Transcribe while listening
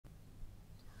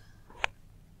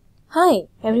Hi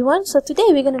everyone, so today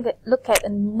we're going to look at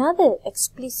another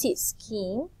explicit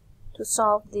scheme to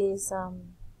solve this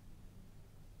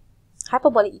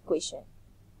hyperbolic equation.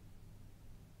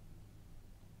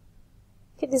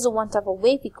 Okay, this is one type of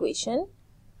wave equation.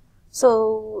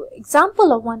 So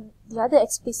example of the other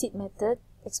explicit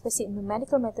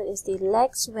numerical method is the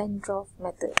Lax Wendroff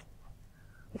method.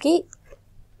 Okay,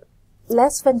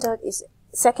 Lax Wendroff is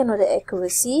second order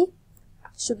accuracy.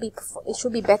 It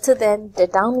should be better than the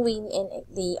downwind and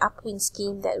the upwind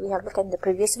scheme that we have looked at in the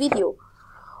previous video.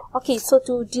 Okay, so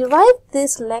to derive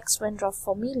this Lax Wendroff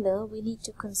formula, we need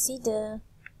to consider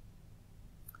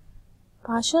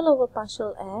partial over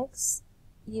partial x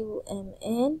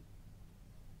umn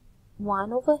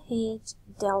 1 over h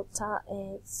delta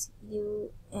x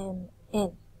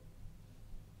umn.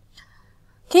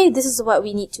 Okay, this is what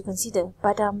we need to consider.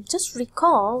 But just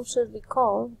recall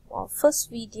our first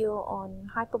video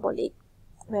on hyperbolic,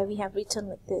 where we have written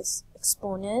like this: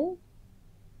 exponent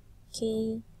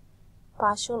k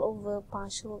partial over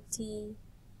partial t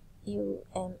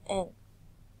umn.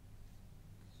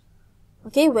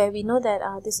 Okay, where we know that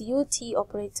this ut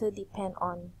operator depend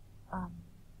on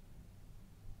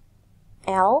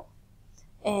L,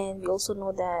 and we also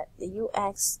know that the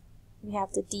ux, we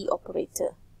have the d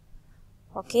operator.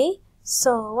 Okay,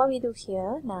 so what we do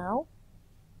here now,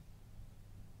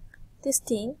 this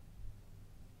thing,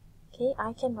 okay,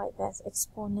 I can write that as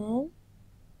exponent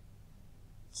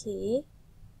k.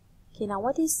 Okay, now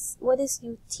what is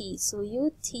ut? So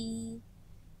ut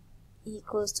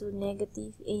equals to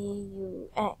negative a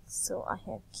ux. So I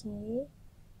have k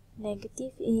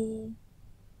negative a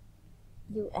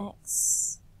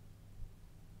ux.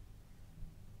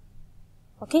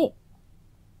 Okay.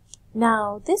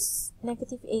 Now this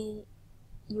negative a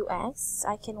ux,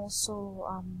 I can also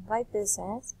write this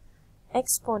as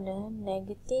exponent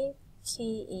negative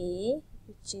ka,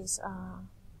 which is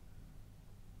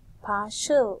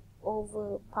partial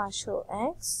over partial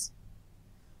x.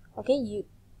 Okay,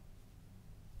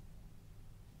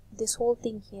 this whole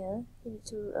thing here, you need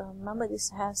to remember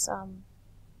this has umn.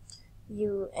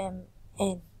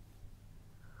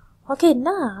 Okay,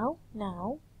 now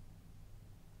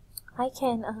I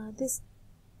can, this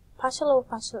partial over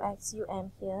partial x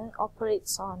here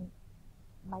operates on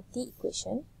my t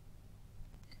equation.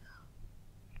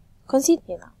 Consider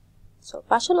here now. So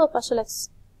partial over partial x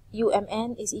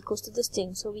umn is equals to this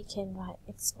thing. So we can write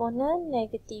exponent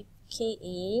negative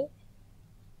ka,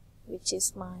 which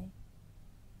is my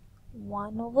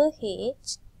 1 over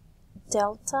h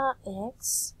delta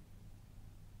x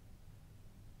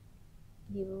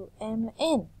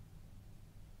umn.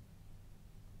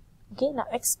 Okay, now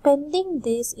expanding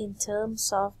this in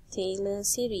terms of Taylor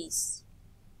series.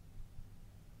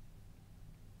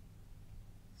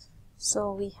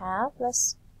 So we have,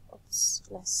 let's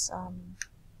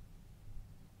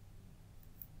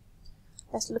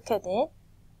look at it.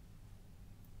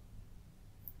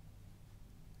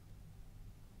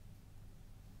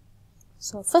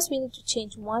 So first we need to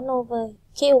change 1 over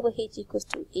k over h equals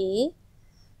to a.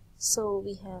 So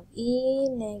we have e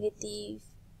negative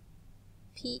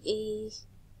pa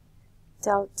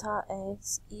delta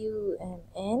x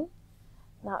umn.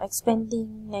 Now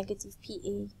expanding negative pa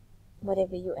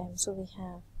whatever um, so we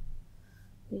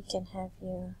can have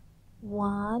here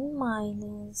 1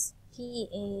 minus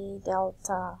pa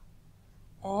delta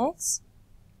x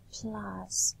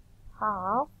plus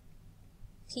half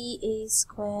pa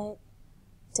squared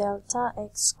delta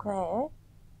x squared,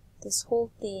 this whole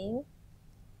thing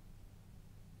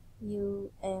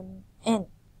umn.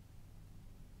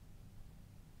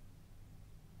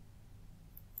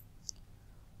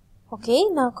 Okay,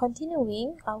 now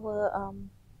continuing our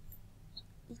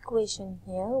equation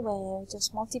here, where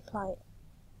just multiply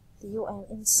the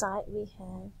inside, we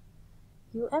have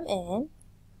umn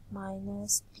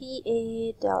minus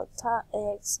pa delta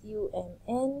x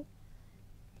umn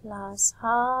plus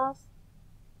half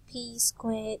p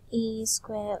squared e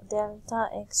squared delta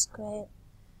x squared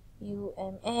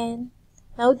umn.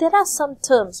 Now there are some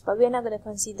terms, but we're not going to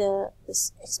consider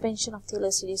this expansion of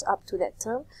Taylor series up to that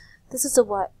term. This is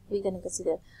what we're going to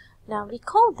consider. Now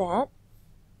recall that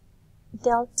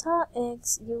delta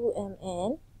x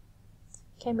umn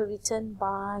can be written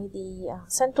by the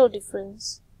central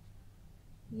difference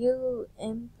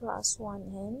um plus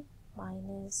 1n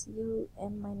minus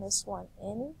minus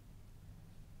 1n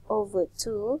over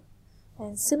 2.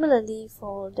 And similarly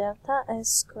for delta s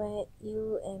squared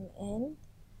umn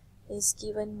is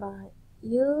given by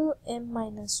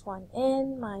minus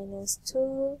 1n minus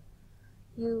 2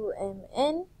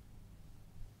 umn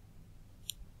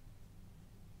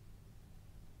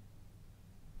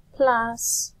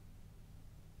plus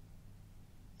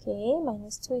Okay,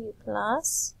 minus 2u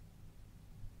plus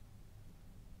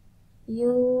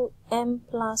um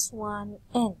plus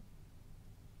 1n.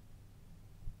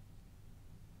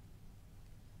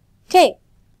 Okay,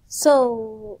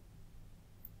 so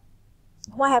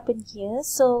what happened here?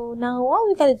 So now what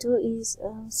we gotta do is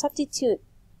substitute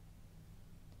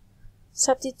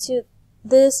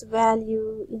this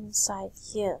value inside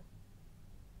here.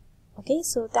 Okay,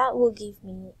 so that will give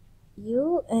me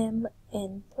umn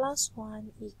plus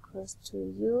 1 equals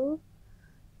to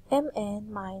umn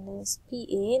minus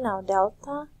pa. Now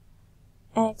delta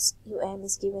x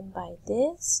is given by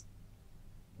this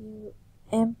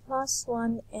um plus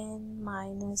 1n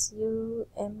minus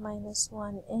minus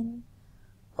 1n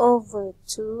over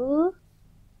 2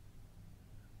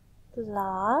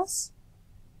 plus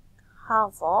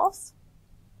half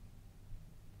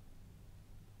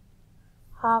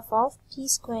of p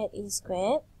squared a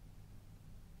squared.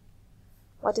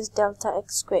 What is delta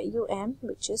x squared?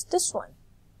 Which is this one.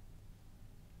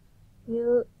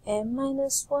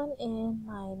 Minus 1n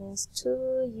minus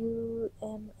 2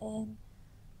 umn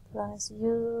plus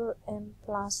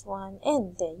plus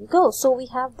 1n. There you go. So we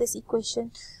have this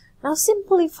equation. Now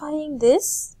simplifying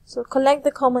this, so collect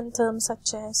the common terms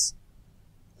such as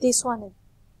this one and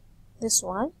this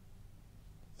one,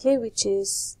 okay, which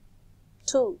is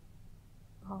 2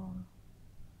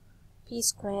 p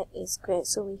squared a squared.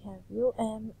 So we have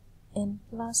umn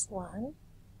plus 1.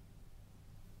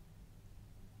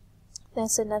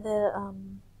 There's another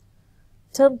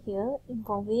term here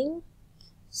involving,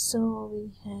 so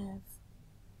we have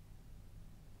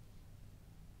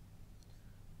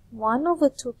 1 over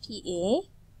 2 pa.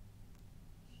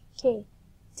 Okay,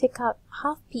 take out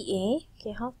half pa.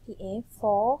 Okay, half pa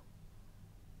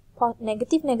for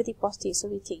negative, positive. So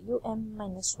we take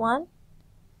minus 1.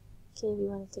 Okay, we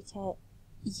want to take out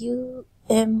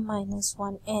minus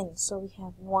 1n. So we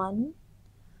have 1,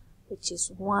 which is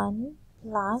 1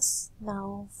 plus,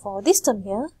 now for this term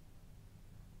here,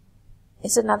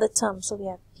 it's another term. So we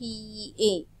have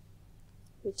pa,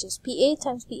 which is pa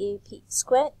times pa, p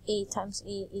squared, a times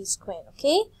a squared.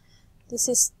 Okay, this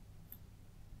is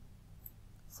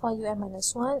for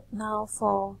minus 1. Now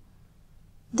for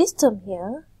this term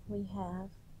here, we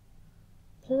have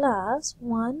plus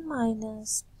 1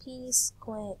 minus p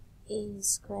squared a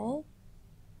squared.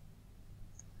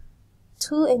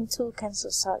 2 and 2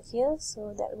 cancels out here,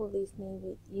 so that will leave me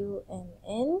with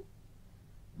umn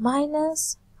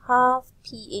minus half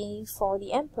pa for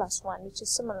the m plus 1, which is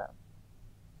similar.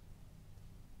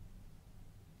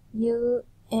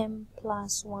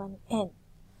 Plus 1n.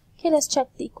 Okay, let's check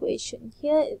the equation.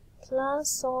 Here,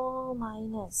 plus or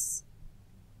minus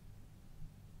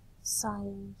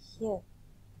sign here.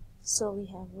 So we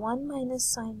have 1 minus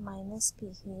sign minus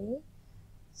p here.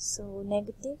 So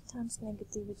negative times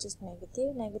negative, which is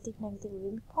negative. Negative will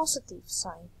be positive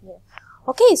sign here.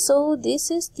 Okay, so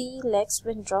this is the Lax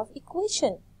Wendroff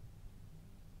equation.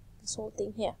 This whole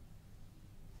thing here.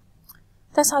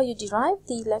 That's how you derive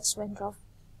the Lax Wendroff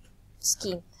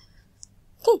scheme.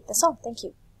 Okay, that's all. Thank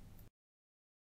you.